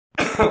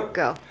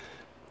Go.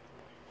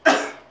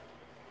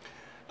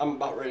 I'm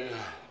about ready to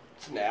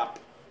snap.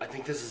 I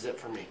think this is it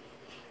for me.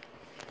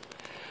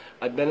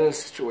 I've been in a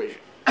situation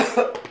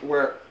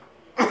where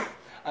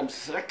I'm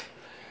sick.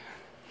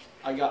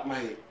 I got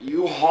my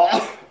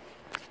U-Haul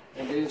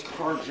and his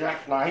car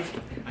jackknifed.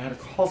 I had to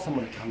call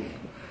someone to come in,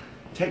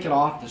 take it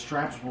off. The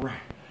straps were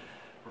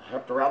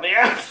wrapped around the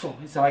axle.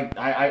 He said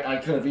I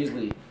could have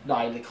easily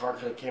died. The car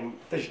could have came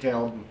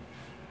fishtailed.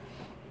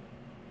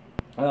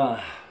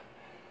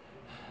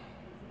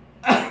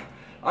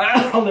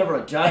 I'll never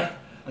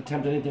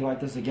attempt anything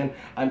like this again.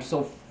 I'm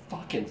so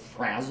fucking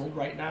frazzled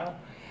right now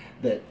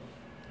that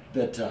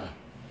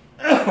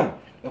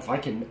if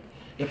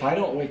I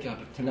don't wake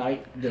up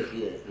tonight,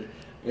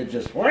 it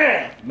just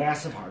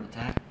massive heart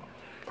attack.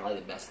 Probably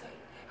the best thing,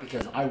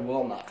 because I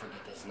will not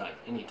forget this night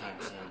anytime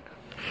soon.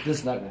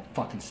 This night will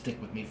fucking stick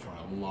with me for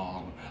a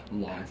long,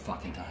 long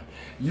fucking time.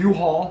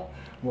 U-Haul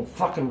will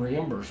fucking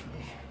reimburse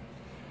me.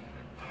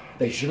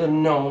 They should have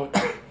known.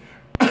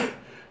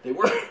 They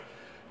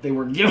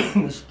were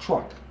giving this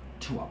truck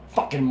to a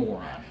fucking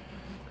moron.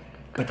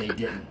 But they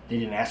didn't. They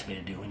didn't ask me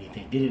to do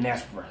anything. They didn't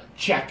ask for a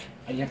check.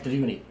 I didn't have to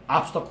do any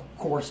obstacle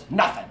course,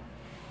 nothing.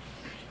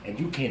 And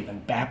you can't even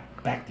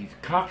back these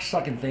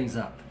cock-sucking things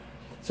up.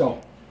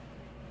 So,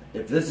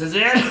 if this is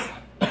it,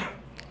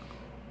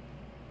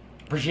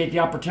 appreciate the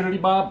opportunity,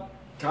 Bob,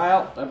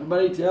 Kyle,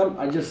 everybody, Tim.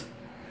 I'm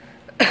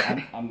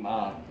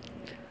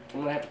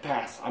gonna have to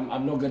pass.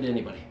 I'm no good to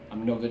anybody.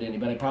 I'm no good to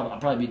anybody. I'll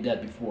probably be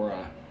dead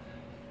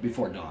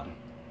before dawn.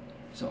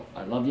 So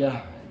I love you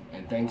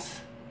and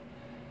thanks.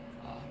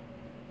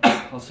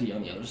 I'll see you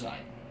on the other side.